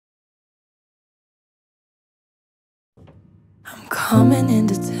I'm coming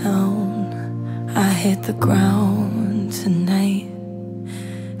into town, I hit the ground tonight.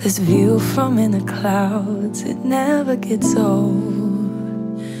 This view from in the clouds, it never gets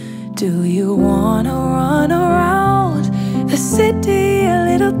old. Do you wanna run around the city a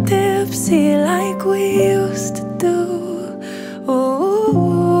little tipsy like we used to do?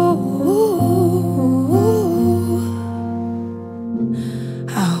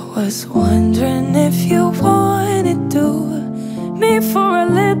 I was wondering if you wanted to me for a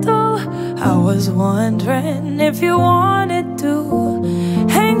little. I was wondering if you wanted to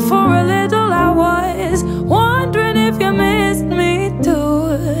hang for a little. I was wondering if you missed me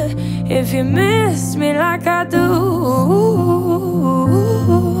too, if you missed me like I do.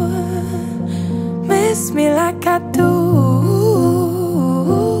 Miss me like I do.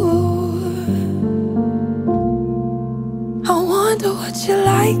 I wonder what you're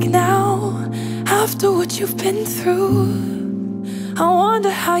like now, after what you've been through. I wonder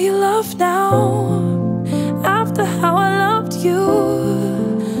how you love now, after how I loved you.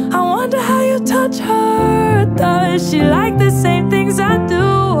 I wonder how you touch her. Does she like the same things I do?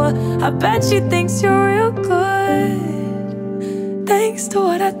 I bet she thinks you're real good, thanks to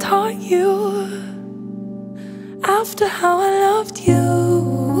what I taught you, after how I loved you,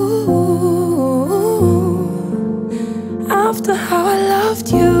 after how I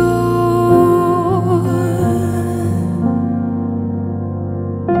loved you.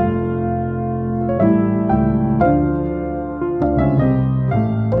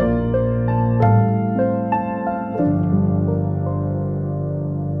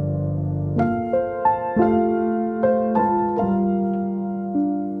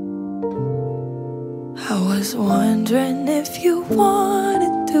 I was wondering if you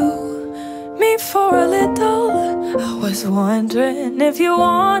wanted to me for a little. I was wondering if you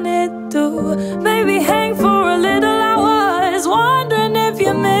wanted to maybe hang for a little. I was wondering if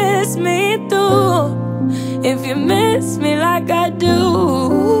you miss me too, if you miss me like I do,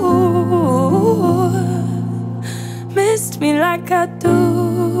 missed me like I do.